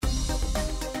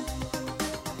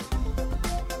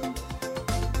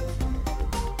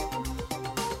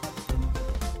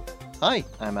Hi,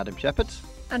 I'm Adam Shepherd.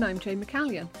 And I'm Jane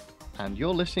McCallion. And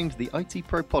you're listening to the IT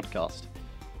Pro Podcast.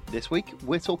 This week,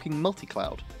 we're talking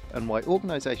multi-cloud and why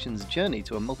organisations' journey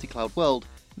to a multi-cloud world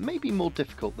may be more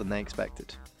difficult than they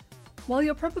expected. While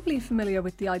you're probably familiar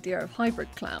with the idea of hybrid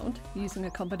cloud, using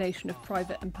a combination of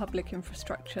private and public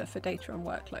infrastructure for data and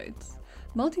workloads,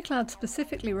 multi-cloud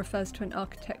specifically refers to an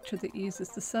architecture that uses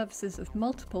the services of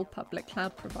multiple public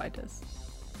cloud providers.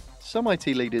 Some IT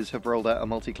leaders have rolled out a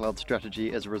multi-cloud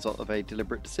strategy as a result of a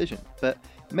deliberate decision, but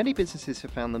many businesses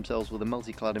have found themselves with a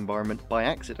multi-cloud environment by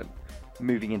accident,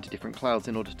 moving into different clouds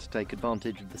in order to take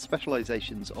advantage of the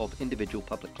specializations of individual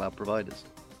public cloud providers.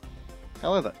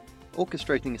 However,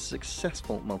 orchestrating a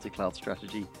successful multi-cloud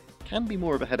strategy can be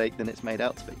more of a headache than it's made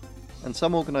out to be, and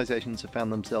some organizations have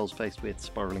found themselves faced with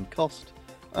spiraling cost,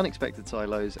 unexpected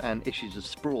silos, and issues of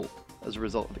sprawl as a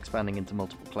result of expanding into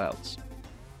multiple clouds.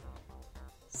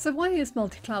 So why is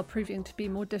multi-cloud proving to be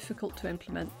more difficult to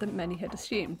implement than many had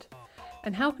assumed?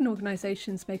 And how can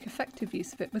organisations make effective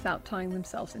use of it without tying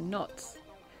themselves in knots?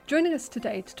 Joining us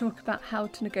today to talk about how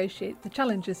to negotiate the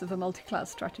challenges of a multi-cloud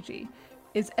strategy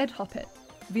is Ed Hoppett,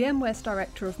 VMware's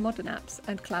Director of Modern Apps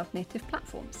and Cloud Native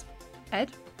Platforms.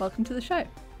 Ed, welcome to the show.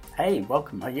 Hey,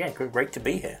 welcome. Great to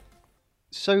be here.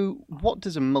 So what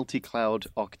does a multi-cloud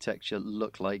architecture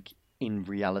look like in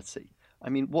reality? I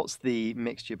mean, what's the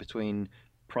mixture between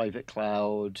private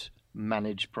cloud,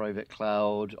 managed private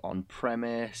cloud,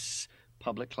 on-premise,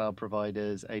 public cloud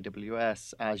providers,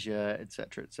 AWS, Azure,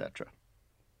 etc., etc.?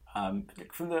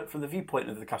 From the viewpoint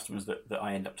of the customers that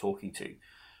I end up talking to,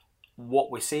 what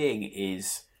we're seeing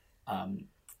is,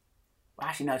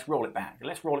 let's roll it back.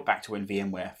 Let's roll it back to when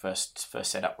VMware first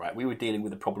set up, right? We were dealing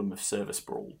with the problem of server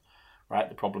sprawl, right?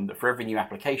 The problem that for every new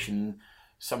application,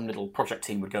 some little project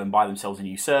team would go and buy themselves a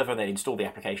new server, they'd install the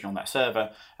application on that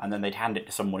server, and then they'd hand it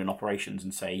to someone in operations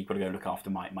and say, you've got to go look after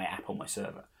my app on my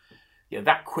server.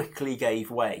 That quickly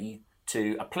gave way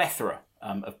to a plethora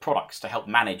of products to help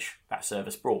manage that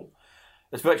server sprawl.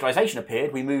 As virtualization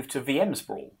appeared, we moved to VM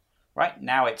sprawl. Right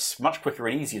now, it's much quicker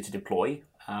and easier to deploy.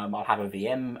 I'll have a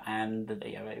VM and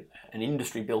an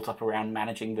industry built up around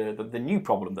managing the new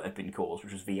problem that had been caused,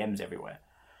 which was VMs everywhere.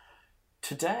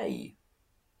 Today,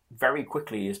 very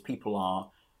quickly, as people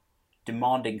are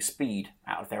demanding speed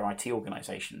out of their IT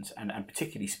organizations, and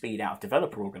particularly speed out of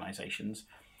developer organizations,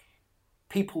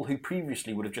 people who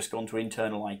previously would have just gone to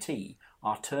internal IT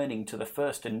are turning to the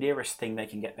first and nearest thing they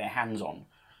can get their hands on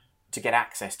to get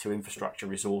access to infrastructure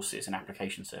resources and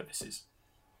application services.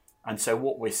 And so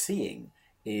what we're seeing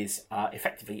is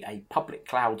effectively a public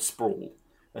cloud sprawl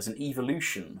as an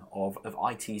evolution of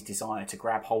IT's desire to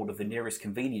grab hold of the nearest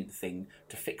convenient thing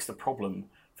to fix the problem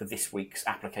for this week's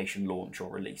application launch or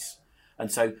release.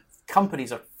 And so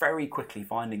companies are very quickly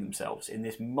finding themselves in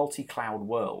this multi-cloud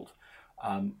world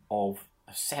of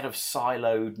a set of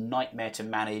siloed, nightmare to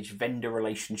manage, vendor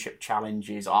relationship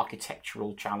challenges,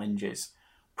 architectural challenges,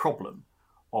 problem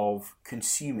of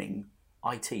consuming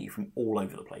IT from all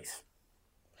over the place.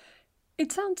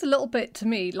 It sounds a little bit to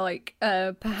me like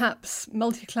perhaps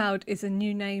multi-cloud is a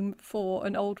new name for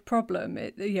an old problem.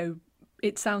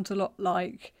 It sounds a lot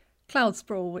like cloud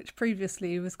sprawl, which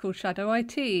previously was called shadow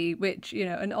IT, which,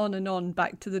 and on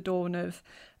back to the dawn of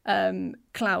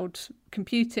cloud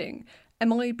computing.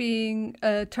 Am I being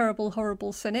a terrible,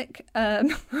 horrible cynic,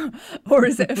 or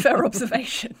is it a fair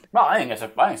observation? Well, I think it's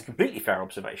a completely fair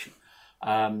observation.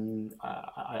 I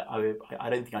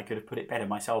don't think I could have put it better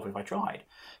myself if I tried.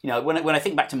 When I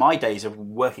think back to my days of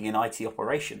working in IT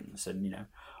operations, and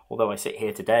although I sit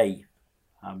here today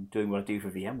doing what I do for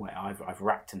VMware, I've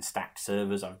racked and stacked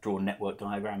servers, I've drawn network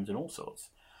diagrams and all sorts.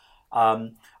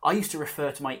 I used to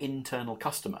refer to my internal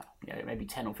customer, maybe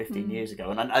 10 or 15 years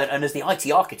ago, and as the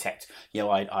IT architect,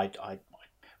 I'd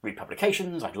read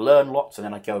publications, I'd learn lots, and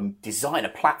then I'd go and design a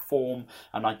platform,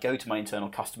 and I'd go to my internal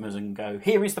customers and go,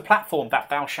 here is the platform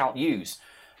that thou shalt use.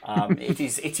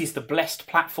 It is the blessed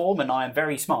platform, and I am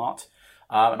very smart,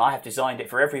 and I have designed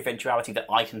it for every eventuality that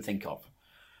I can think of.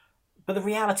 But the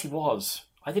reality was,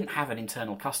 I didn't have an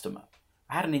internal customer.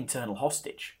 I had an internal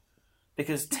hostage.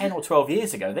 Because 10 or 12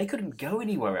 years ago, they couldn't go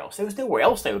anywhere else. There was nowhere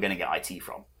else they were going to get IT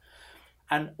from.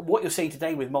 And what you're seeing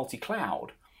today with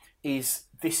multi-cloud is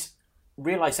this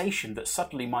realization that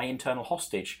suddenly my internal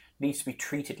hostage needs to be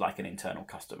treated like an internal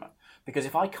customer. Because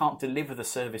if I can't deliver the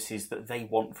services that they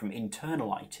want from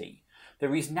internal IT,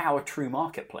 there is now a true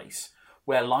marketplace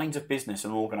where lines of business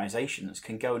and organizations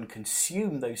can go and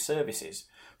consume those services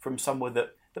from somewhere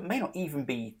that may not even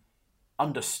be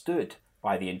understood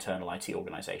by the internal IT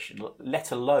organization,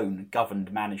 let alone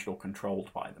governed, managed or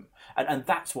controlled by them. And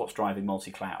that's what's driving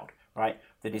multi-cloud, right?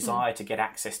 The desire to get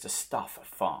access to stuff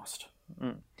fast.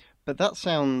 But that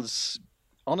sounds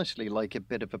honestly like a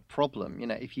bit of a problem. You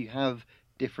know, if you have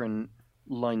different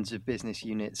lines of business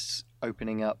units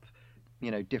opening up,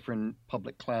 you know, different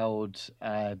public cloud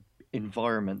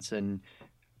environments and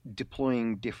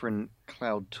deploying different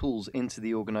cloud tools into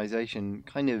the organization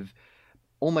kind of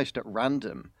almost at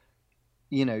random,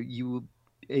 you know,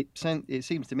 it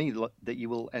seems to me that you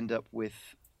will end up with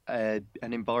an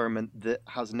environment that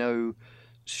has no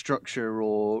structure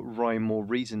or rhyme or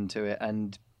reason to it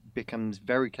and becomes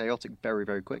very chaotic very,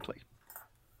 very quickly.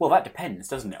 Well, that depends,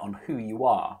 doesn't it, on who you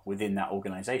are within that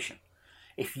organisation.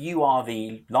 If you are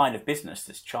the line of business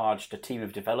that's charged a team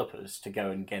of developers to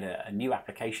go and get a new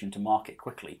application to market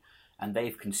quickly, and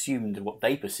they've consumed what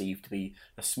they perceive to be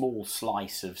a small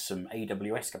slice of some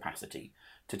AWS capacity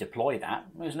to deploy that,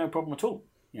 there's no problem at all.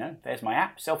 You know, there's my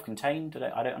app, self-contained.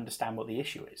 I don't understand what the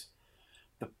issue is.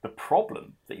 The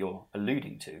problem that you're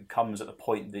alluding to comes at the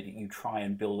point that you try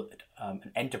and build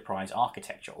an enterprise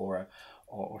architecture or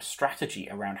a strategy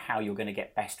around how you're going to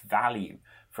get best value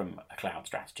from a cloud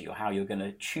strategy, or how you're going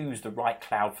to choose the right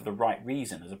cloud for the right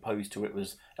reason, as opposed to it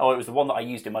was the one that I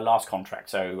used in my last contract,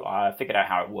 so I figured out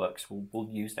how it works. We'll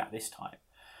use that this time.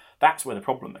 That's where the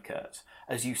problem occurs.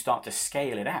 As you start to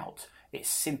scale it out, it's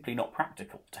simply not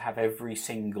practical to have every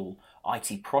single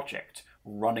IT project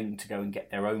running to go and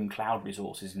get their own cloud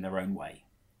resources in their own way.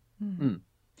 Mm.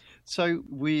 So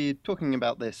we're talking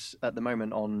about this at the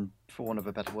moment on, for want of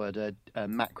a better word, a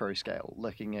macro scale,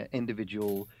 looking at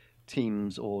individual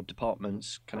teams or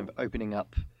departments kind of opening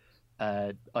up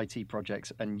IT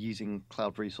projects and using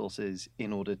cloud resources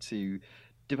in order to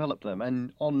develop them.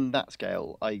 And on that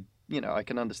scale, I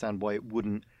can understand why it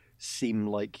wouldn't seem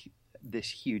like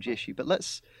this huge issue. But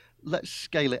let's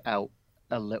scale it out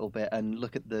a little bit and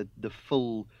look at the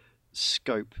full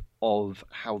scope of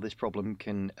how this problem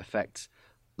can affect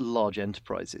large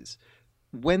enterprises.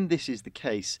 When this is the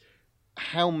case,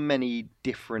 how many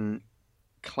different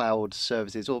cloud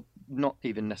services, or not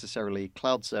even necessarily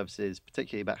cloud services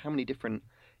particularly, but how many different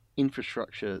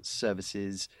infrastructure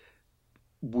services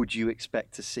would you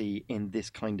expect to see in this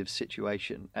kind of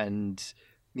situation? And,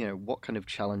 you know, what kind of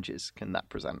challenges can that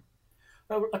present?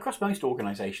 Well, across most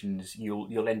organisations,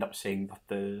 you'll end up seeing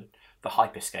the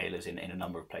hyperscalers in a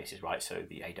number of places, right? So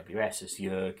the AWS,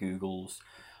 Azure, Google's,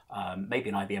 maybe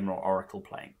an IBM or Oracle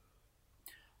playing.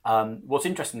 What's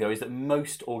interesting though is that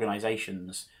most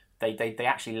organisations they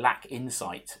actually lack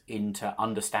insight into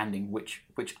understanding which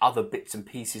other bits and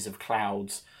pieces of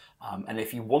clouds. And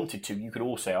if you wanted to, you could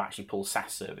also actually pull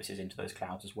SaaS services into those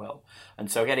clouds as well. And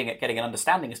so getting an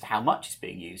understanding as to how much is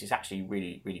being used is actually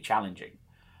really, really challenging.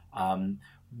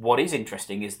 What is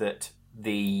interesting is that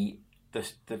the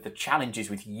challenges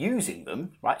with using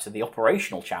them, right? So the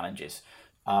operational challenges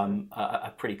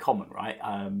are pretty common, right?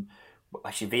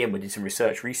 Actually, VMware did some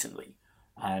research recently,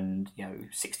 and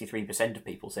 63% of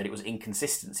people said it was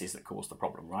inconsistencies that caused the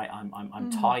problem, right?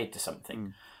 I'm tied to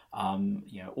something.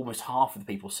 Almost half of the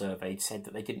people surveyed said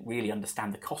that they didn't really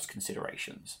understand the cost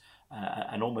considerations,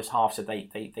 and almost half said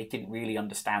they didn't really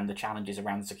understand the challenges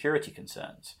around the security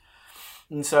concerns.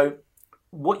 And so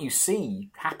what you see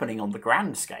happening on the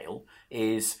grand scale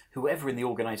is whoever in the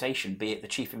organisation, be it the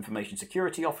Chief Information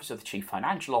Security Officer, the Chief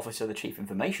Financial Officer, the Chief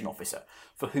Information Officer,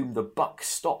 for whom the buck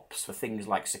stops for things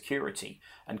like security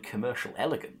and commercial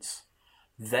elegance,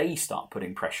 they start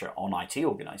putting pressure on IT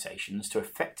organisations to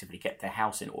effectively get their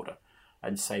house in order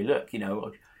and say, look, I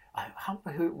don't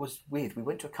know who it was with. We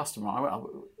went to a customer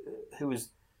who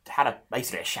had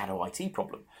basically a shadow IT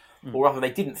problem. Or rather, they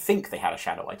didn't think they had a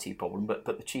shadow IT problem, but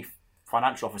the Chief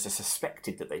Financial Officer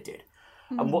suspected that they did.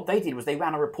 And what they did was they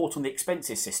ran a report on the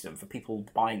expenses system for people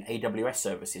buying AWS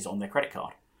services on their credit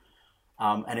card.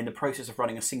 And in the process of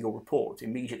running a single report,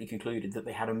 immediately concluded that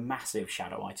they had a massive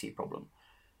shadow IT problem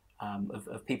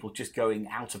of people just going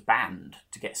out of band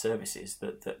to get services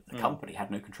that the company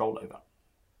had no control over.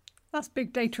 That's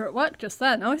big data at work just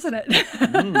there now, isn't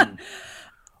it?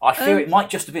 I fear it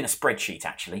might just have been a spreadsheet,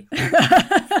 actually.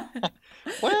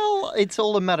 Well, it's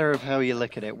all a matter of how you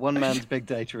look at it. One man's big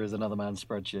data is another man's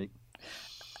spreadsheet.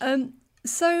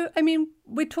 So, I mean,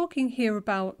 we're talking here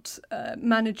about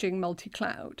managing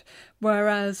multi-cloud,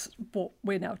 whereas what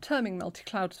we're now terming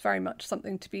multi-cloud is very much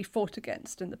something to be fought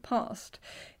against in the past.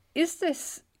 Is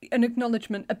this an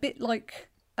acknowledgement, a bit like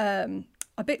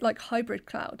hybrid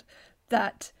cloud,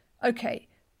 that, okay,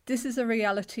 this is a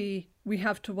reality we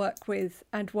have to work with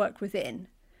and work within?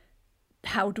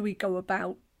 How do we go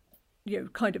about,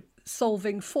 kind of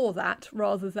solving for that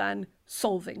rather than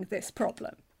solving this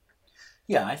problem?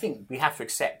 Yeah, I think we have to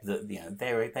accept that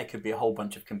there could be a whole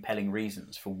bunch of compelling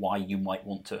reasons for why you might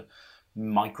want to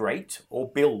migrate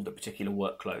or build a particular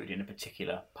workload in a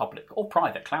particular public or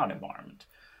private cloud environment.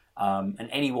 And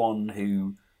anyone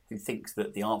who thinks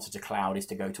that the answer to cloud is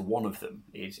to go to one of them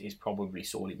is probably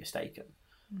sorely mistaken.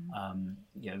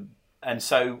 And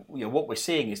so what we're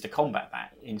seeing is to combat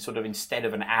that, instead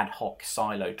of an ad hoc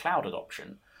siloed cloud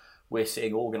adoption, we're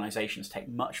seeing organizations take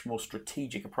much more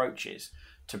strategic approaches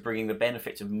to bringing the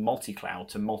benefits of multi-cloud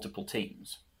to multiple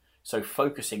teams. So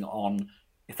focusing on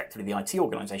effectively the IT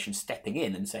organization stepping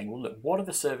in and saying, well, look, what are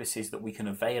the services that we can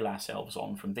avail ourselves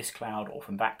on from this cloud or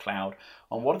from that cloud?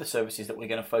 And what are the services that we're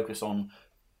going to focus on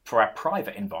for our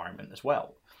private environment as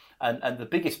well? And the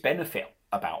biggest benefit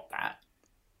about that,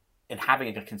 and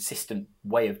having a consistent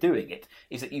way of doing it,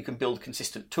 is that you can build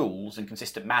consistent tools and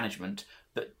consistent management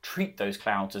that treat those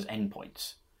clouds as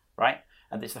endpoints, right?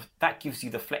 And that gives you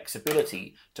the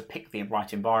flexibility to pick the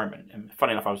right environment. And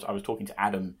funny enough, I was talking to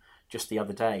Adam just the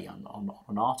other day on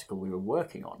an article we were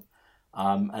working on.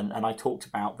 And I talked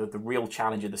about the real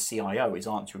challenge of the CIO is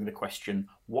answering the question,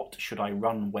 what should I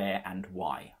run where and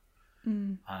why?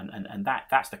 And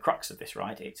that's the crux of this,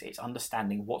 right? It's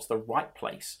understanding what's the right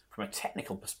place from a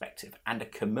technical perspective and a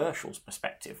commercials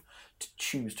perspective to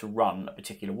choose to run a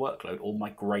particular workload or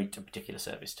migrate a particular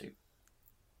service to.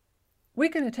 We're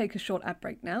going to take a short ad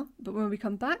break now, but when we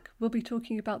come back, we'll be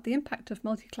talking about the impact of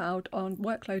multi-cloud on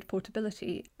workload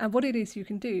portability and what it is you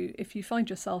can do if you find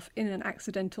yourself in an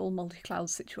accidental multi-cloud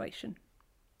situation.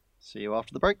 See you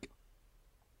after the break.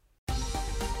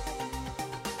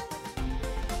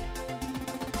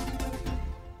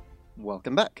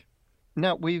 Welcome back.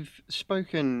 Now, we've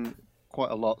spoken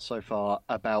quite a lot so far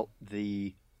about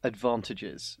the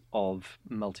advantages of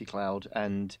multi-cloud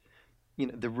and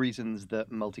the reasons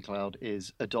that multi-cloud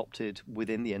is adopted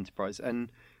within the enterprise.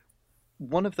 And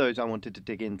one of those I wanted to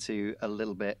dig into a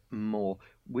little bit more,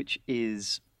 which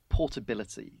is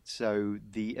portability. So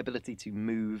the ability to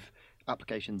move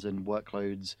applications and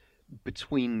workloads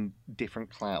between different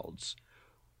clouds.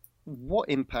 What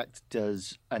impact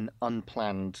does an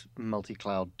unplanned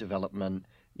multi-cloud development,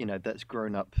 that's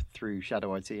grown up through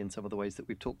Shadow IT in some of the ways that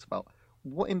we've talked about,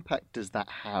 what impact does that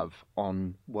have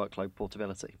on workload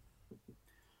portability?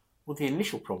 Well, the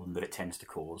initial problem that it tends to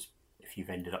cause, if you've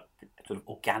ended up sort of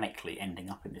organically ending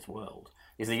up in this world,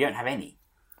 is that you don't have any.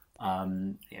 At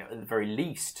the very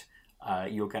least,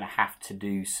 you're going to have to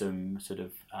do some sort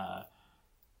of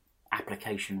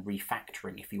application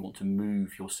refactoring if you want to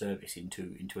move your service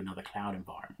into another cloud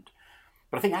environment.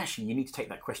 But I think actually you need to take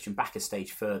that question back a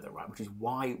stage further, right? Which is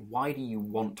why do you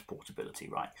want portability,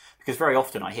 right? Because very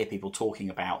often I hear people talking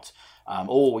about, I'm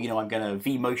going to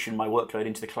vMotion my workload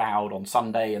into the cloud on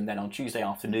Sunday, and then on Tuesday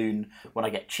afternoon, when I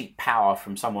get cheap power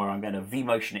from somewhere, I'm going to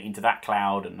vMotion it into that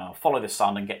cloud, and I'll follow the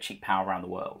sun and get cheap power around the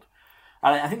world.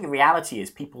 And I think the reality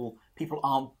is people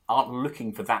aren't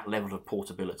looking for that level of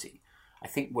portability. I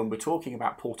think when we're talking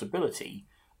about portability,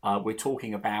 we're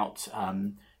talking about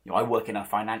I work in a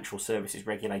financial services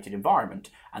regulated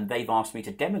environment, and they've asked me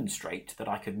to demonstrate that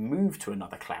I could move to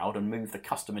another cloud and move the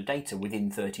customer data within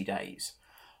 30 days.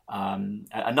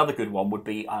 Another good one would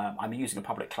be I'm using a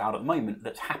public cloud at the moment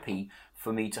that's happy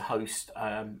for me to host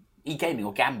e-gaming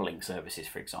or gambling services,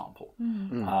 for example.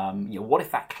 What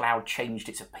if that cloud changed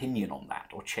its opinion on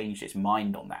that or changed its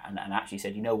mind on that and actually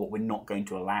said, we're not going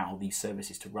to allow these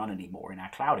services to run anymore in our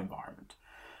cloud environment?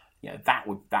 That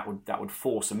would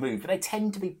force a move. But they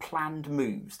tend to be planned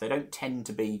moves. They don't tend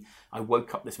to be, I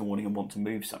woke up this morning and want to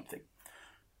move something.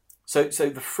 So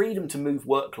the freedom to move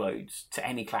workloads to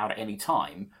any cloud at any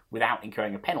time without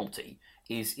incurring a penalty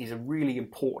is a really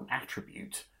important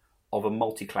attribute of a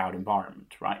multi-cloud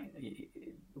environment, right?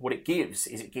 What it gives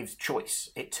is it gives choice.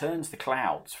 It turns the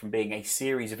clouds from being a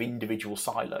series of individual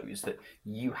silos that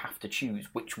you have to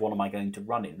choose which one am I going to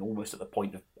run in, almost at the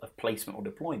point of placement or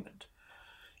deployment.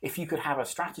 If you could have a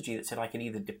strategy that said I can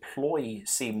either deploy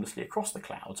seamlessly across the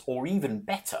clouds, or even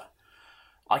better,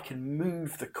 I can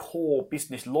move the core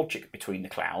business logic between the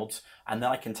clouds, and then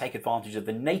I can take advantage of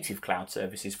the native cloud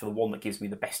services for the one that gives me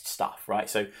the best stuff, right?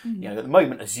 So, at the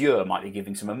moment, Azure might be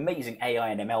giving some amazing AI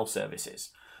and ML services.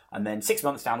 And then 6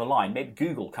 months down the line, maybe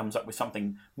Google comes up with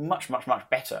something much, much, much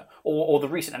better. Or the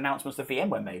recent announcements that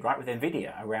VMware made, right, with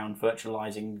NVIDIA around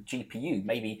virtualizing GPU.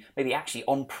 Maybe actually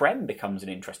on-prem becomes an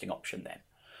interesting option then.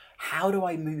 How do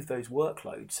I move those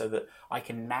workloads so that I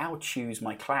can now choose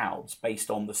my clouds based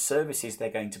on the services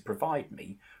they're going to provide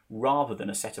me, rather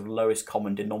than a set of lowest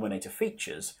common denominator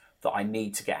features that I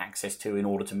need to get access to in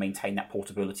order to maintain that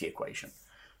portability equation?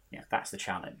 That's the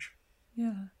challenge.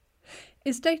 Yeah.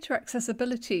 Is data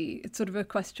accessibility sort of a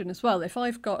question as well? If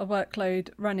I've got a workload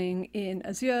running in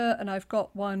Azure and I've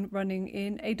got one running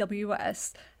in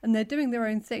AWS and they're doing their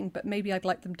own thing, but maybe I'd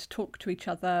like them to talk to each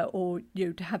other or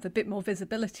to have a bit more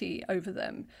visibility over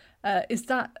them, is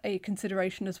that a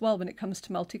consideration as well when it comes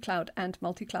to multi-cloud and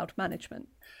multi-cloud management?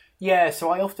 Yeah, so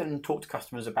I often talk to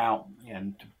customers about,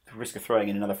 the risk of throwing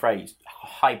in another phrase,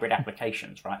 hybrid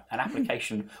applications, right? An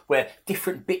application where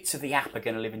different bits of the app are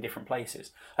going to live in different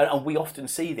places. And we often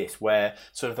see this where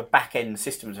sort of the back-end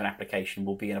systems of an application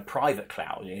will be in a private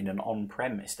cloud, in an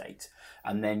on-prem estate.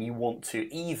 And then you want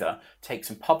to either take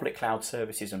some public cloud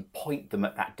services and point them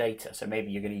at that data. So maybe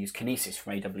you're going to use Kinesis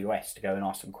from AWS to go and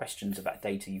ask some questions of that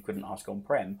data you couldn't ask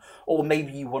on-prem. Or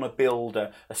maybe you want to build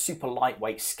a super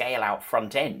lightweight scale-out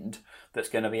front end that's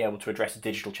going to be able to address a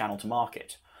digital channel to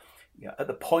market. At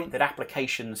the point that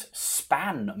applications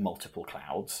span multiple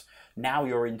clouds, now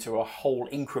you're into a whole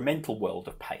incremental world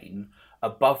of pain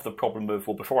above the problem of,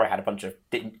 well, before I had a bunch of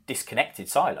disconnected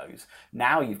silos.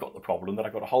 Now you've got the problem that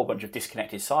I've got a whole bunch of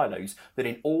disconnected silos that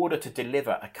in order to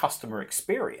deliver a customer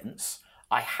experience,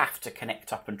 I have to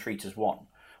connect up and treat as one.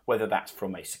 Whether that's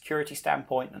from a security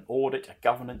standpoint, an audit, a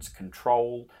governance,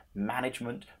 control,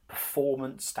 management,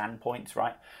 performance standpoints,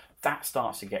 right? That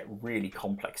starts to get really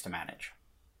complex to manage.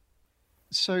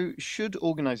 So should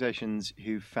organizations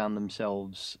who found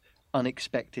themselves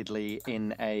unexpectedly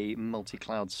in a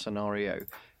multi-cloud scenario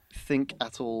think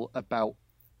at all about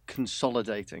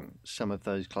consolidating some of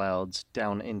those clouds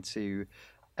down into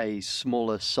a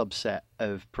smaller subset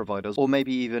of providers, or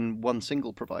maybe even one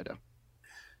single provider?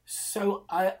 So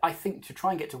I think to try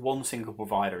and get to one single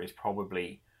provider is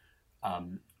probably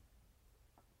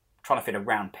trying to fit a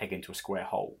round peg into a square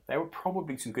hole. There were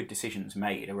probably some good decisions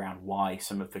made around why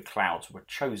some of the clouds were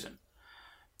chosen.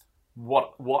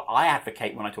 What I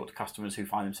advocate when I talk to customers who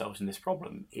find themselves in this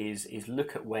problem is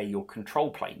look at where your control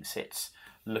plane sits,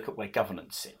 look at where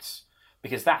governance sits,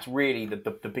 because that's really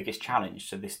the biggest challenge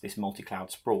to this multi-cloud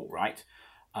sprawl, right?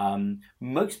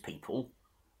 Most people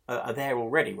are there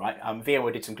already, right?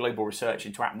 VMware did some global research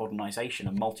into app modernization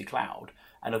and multi-cloud,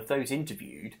 and of those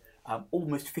interviewed,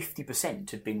 almost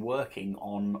 50% had been working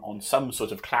on some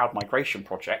sort of cloud migration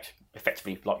project,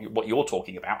 effectively like what you're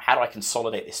talking about. How do I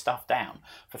consolidate this stuff down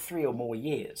for 3 or more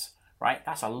years, right?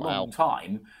 That's a long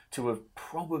time to have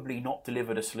probably not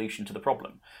delivered a solution to the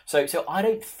problem. So I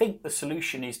don't think the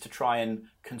solution is to try and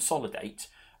consolidate.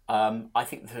 I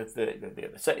think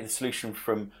certainly the solution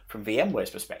from VMware's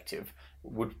perspective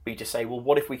would be to say, well,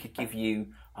 what if we could give you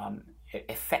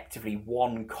effectively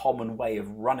one common way of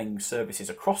running services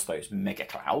across those mega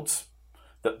clouds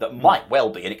that might well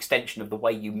be an extension of the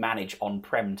way you manage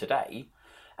on-prem today.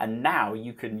 And now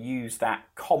you can use that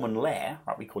common layer,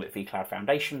 right? We call it vCloud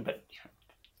Foundation, but it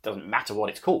doesn't matter what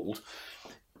it's called.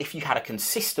 If you had a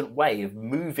consistent way of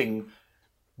moving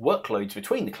workloads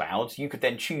between the clouds, you could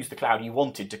then choose the cloud you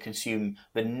wanted to consume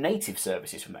the native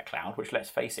services from that cloud, which, let's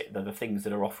face it, they're the things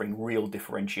that are offering real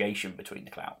differentiation between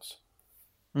the clouds.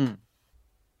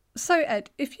 So,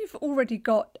 Ed, if you've already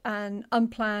got an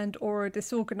unplanned or a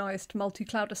disorganised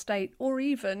multi-cloud estate, or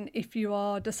even if you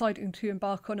are deciding to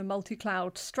embark on a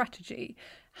multi-cloud strategy,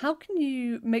 how can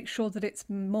you make sure that it's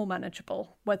more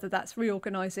manageable, whether that's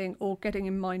reorganising or getting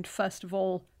in mind, first of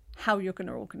all, how you're going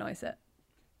to organise it?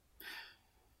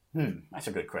 That's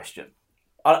a good question.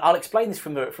 I'll explain this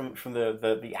from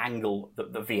the angle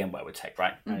that the VMware would take,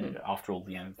 right? After all,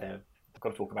 I've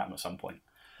got to talk about them at some point.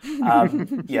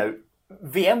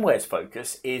 VMware's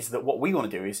focus is that what we want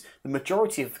to do is the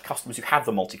majority of customers who have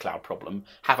the multi-cloud problem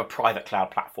have a private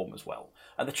cloud platform as well.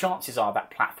 And the chances are that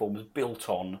platform is built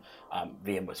on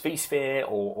VMware's vSphere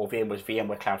or VMware's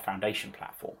VMware Cloud Foundation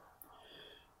platform.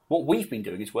 What we've been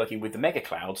doing is working with the mega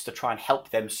clouds to try and help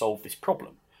them solve this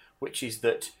problem, which is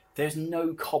that there's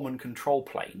no common control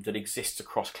plane that exists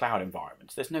across cloud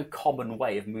environments. There's no common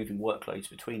way of moving workloads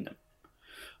between them.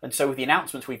 And so with the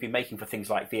announcements we've been making for things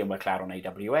like VMware Cloud on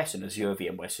AWS and Azure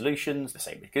VMware Solutions, the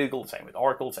same with Google, the same with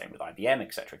Oracle, the same with IBM,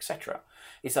 etc.,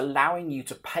 is allowing you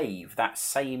to pave that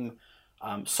same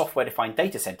software-defined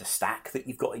data center stack that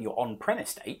you've got in your on-prem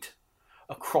estate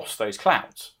across those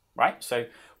clouds, right? So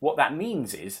what that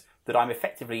means is that I'm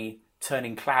effectively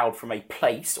turning cloud from a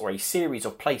place or a series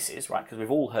of places, right? Because we've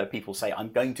all heard people say,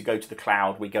 I'm going to go to the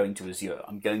cloud, we're going to Azure.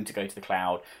 I'm going to go to the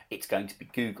cloud, it's going to be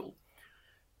Google.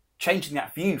 Changing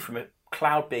that view from a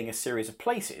cloud being a series of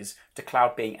places to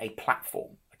cloud being a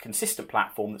platform, a consistent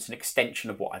platform that's an extension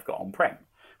of what I've got on-prem,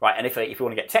 right? And if you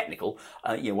want to get technical,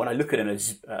 when I look at a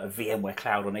VMware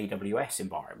Cloud on AWS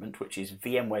environment, which is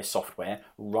VMware software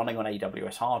running on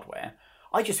AWS hardware,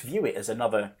 I just view it as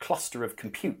another cluster of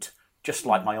compute, just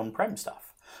like my on-prem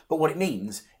stuff. But what it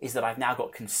means is that I've now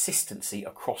got consistency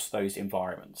across those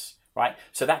environments, right?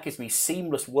 So that gives me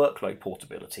seamless workload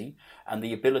portability and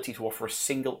the ability to offer a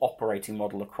single operating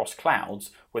model across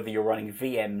clouds, whether you're running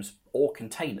VMs or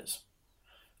containers.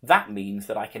 That means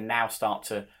that I can now start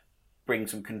to bring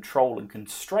some control and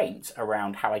constraints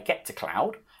around how I get to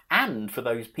cloud. And for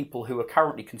those people who are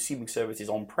currently consuming services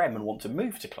on-prem and want to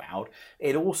move to cloud,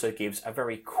 it also gives a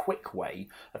very quick way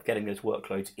of getting those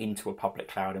workloads into a public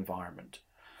cloud environment.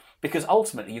 Because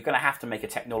ultimately, you're going to have to make a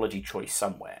technology choice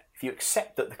somewhere. If you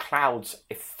accept that the cloud's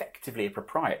effectively a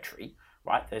proprietary,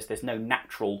 right, there's no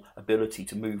natural ability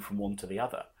to move from one to the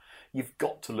other, you've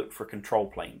got to look for a control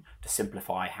plane to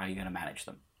simplify how you're going to manage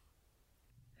them.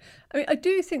 I mean, I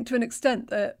do think to an extent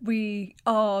that we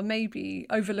are maybe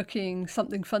overlooking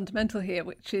something fundamental here,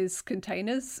 which is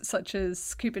containers, such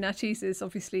as Kubernetes is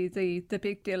obviously the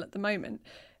big deal at the moment.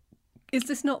 Is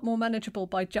this not more manageable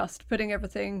by just putting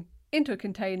everything into a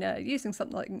container, using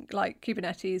something like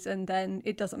Kubernetes, and then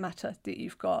it doesn't matter that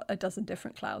you've got a dozen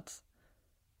different clouds?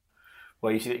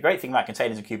 Well, you see, the great thing about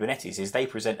containers and Kubernetes is they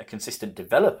present a consistent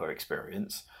developer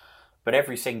experience, but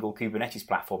every single Kubernetes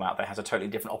platform out there has a totally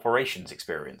different operations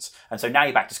experience. And so now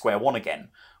you're back to square one again,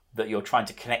 that you're trying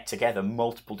to connect together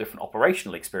multiple different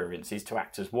operational experiences to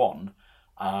act as one,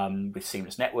 with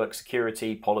seamless network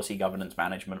security, policy governance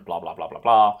management, blah, blah, blah, blah,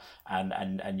 blah.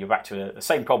 And you're back to the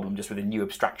same problem, just with a new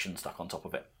abstraction stuck on top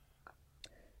of it.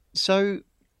 So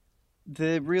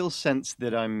the real sense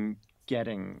that I'm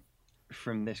getting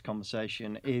from this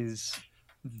conversation is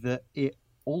that it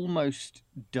almost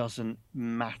doesn't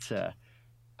matter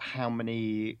how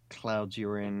many clouds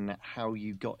you're in, how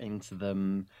you got into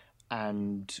them,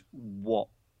 and what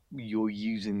you're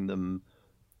using them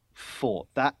for.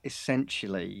 That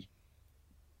essentially,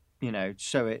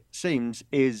 so it seems,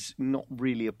 is not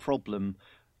really a problem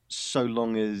so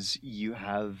long as you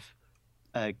have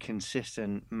a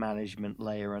consistent management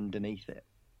layer underneath it.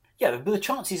 Yeah, but the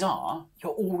chances are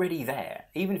you're already there.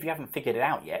 Even if you haven't figured it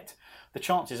out yet, the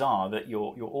chances are that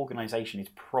your organisation is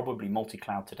probably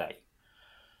multi-cloud today.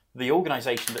 The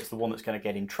organisation that's the one that's going to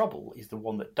get in trouble is the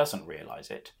one that doesn't realise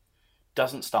it,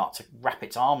 doesn't start to wrap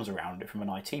its arms around it from an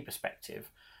IT perspective,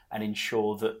 and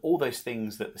ensure that all those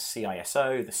things that the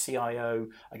CISO, the CIO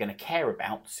are going to care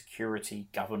about, security,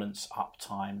 governance,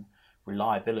 uptime,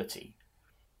 reliability,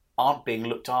 aren't being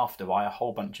looked after by a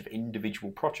whole bunch of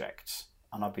individual projects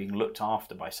and are being looked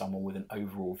after by someone with an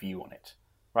overall view on it,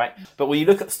 right? But when you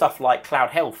look at stuff like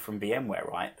Cloud Health from VMware,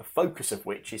 right, the focus of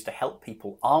which is to help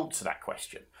people answer that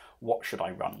question, what should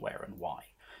I run, where and why?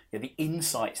 The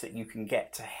insights that you can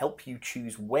get to help you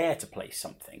choose where to place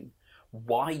something,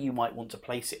 why you might want to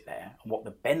place it there, and what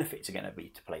the benefits are going to be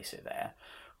to place it there,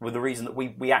 were the reason that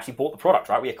we actually bought the product,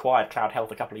 right? We acquired Cloud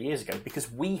Health a couple of years ago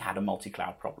because we had a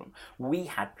multi-cloud problem. We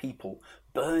had people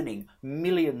burning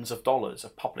millions of dollars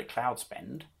of public cloud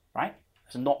spend, right?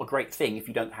 It's not a great thing if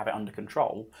you don't have it under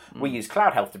control. We use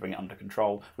Cloud Health to bring it under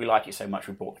control. We like it so much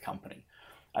we bought the company.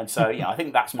 And so, I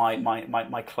think that's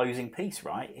my closing piece,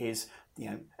 right? Is,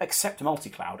 accept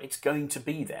multi-cloud. It's going to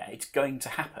be there. It's going to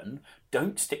happen.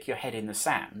 Don't stick your head in the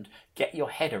sand. Get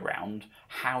your head around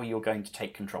how you're going to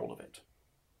take control of it.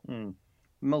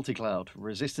 Multi-cloud.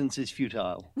 Resistance is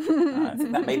futile. I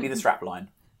think that may be the strapline.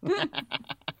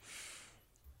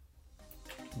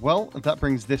 Well, that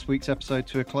brings this week's episode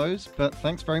to a close, but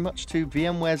thanks very much to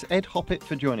VMware's Ed Hoppett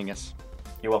for joining us.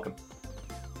 You're welcome.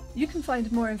 You can find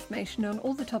more information on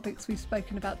all the topics we've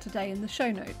spoken about today in the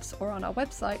show notes or on our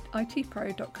website,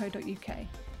 itpro.co.uk.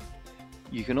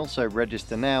 You can also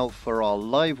register now for our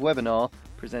live webinar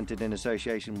presented in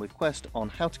association with Quest on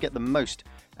how to get the most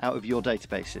out of your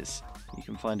databases. You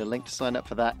can find a link to sign up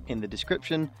for that in the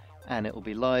description, and it will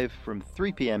be live from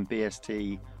 3 p.m.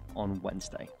 BST on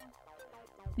Wednesday.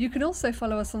 You can also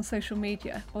follow us on social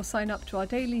media or sign up to our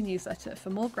daily newsletter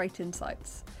for more great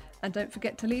insights. And don't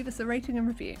forget to leave us a rating and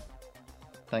review.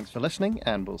 Thanks for listening,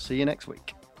 and we'll see you next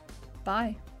week.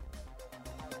 Bye.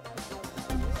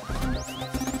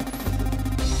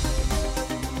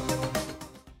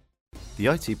 The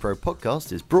IT Pro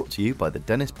podcast is brought to you by the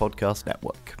Dennis Podcast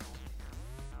Network.